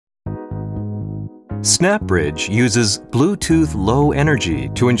SnapBridge uses Bluetooth Low Energy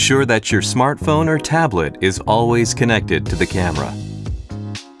to ensure that your smartphone or tablet is always connected to the camera.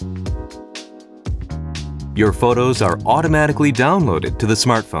 Your photos are automatically downloaded to the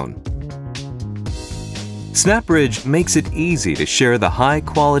smartphone. SnapBridge makes it easy to share the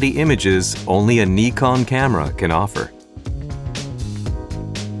high-quality images only a Nikon camera can offer.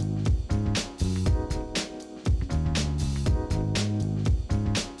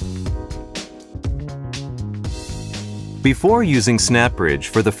 Before using SnapBridge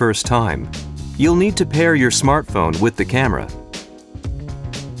for the first time, you'll need to pair your smartphone with the camera.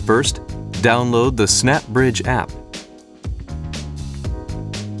 First, download the SnapBridge app.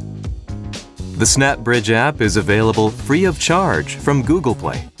 The SnapBridge app is available free of charge from Google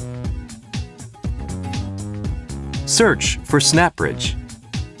Play. Search for SnapBridge.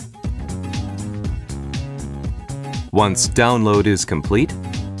 Once download is complete,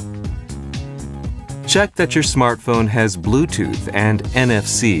 check that your smartphone has Bluetooth and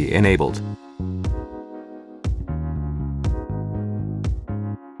NFC enabled.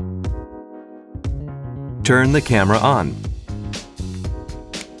 Turn the camera on.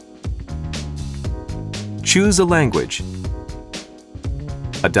 Choose a language.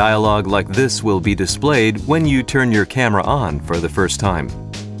 A dialog like this will be displayed when you turn your camera on for the first time.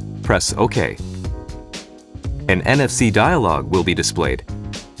 Press OK. An NFC dialog will be displayed.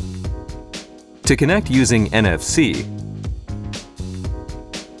 To connect using NFC,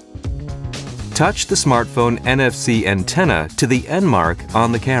 touch the smartphone NFC antenna to the end mark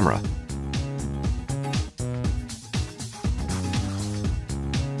on the camera.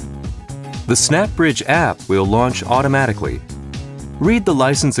 The SnapBridge app will launch automatically. Read the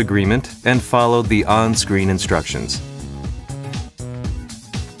license agreement and follow the on-screen instructions.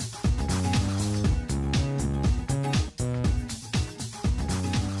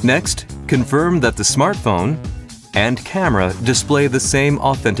 Next, confirm that the smartphone and camera display the same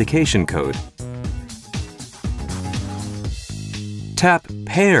authentication code. Tap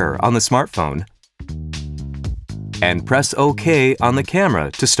Pair on the smartphone and press OK on the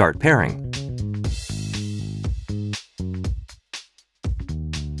camera to start pairing.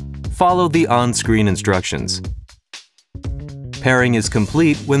 Follow the on-screen instructions. Pairing is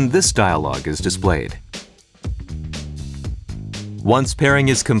complete when this dialog is displayed. Once pairing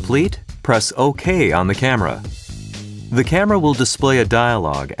is complete, press OK on the camera. The camera will display a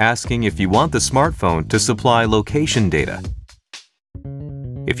dialog asking if you want the smartphone to supply location data.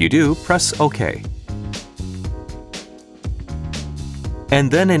 If you do, press OK.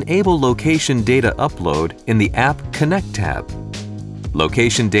 And then enable location data upload in the App Connect tab.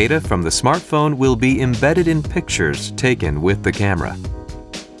 Location data from the smartphone will be embedded in pictures taken with the camera.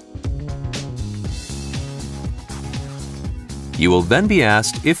 You will then be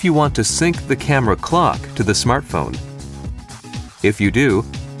asked if you want to sync the camera clock to the smartphone. If you do,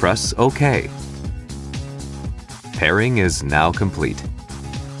 press OK. Pairing is now complete.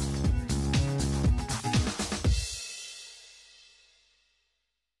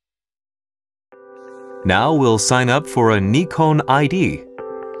 Now we'll sign up for a Nikon ID.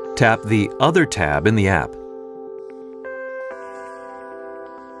 Tap the Other tab in the app.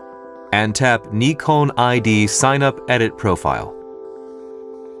 And tap Nikon ID Sign Up Edit Profile.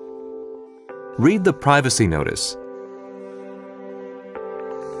 Read the privacy notice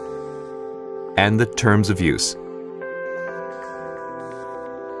and the terms of use.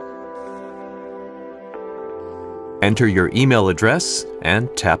 Enter your email address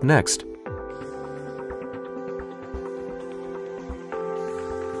and tap Next.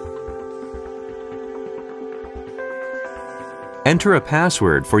 Enter a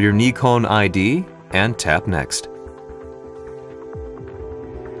password for your Nikon ID and tap Next.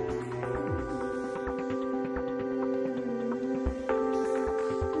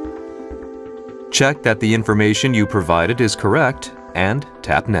 Check that the information you provided is correct and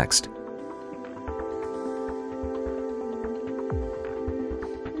tap Next.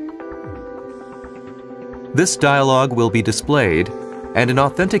 This dialog will be displayed and an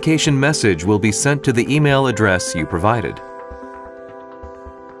authentication message will be sent to the email address you provided.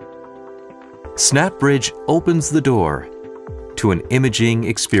 SnapBridge opens the door to an imaging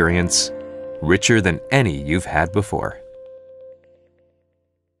experience richer than any you've had before.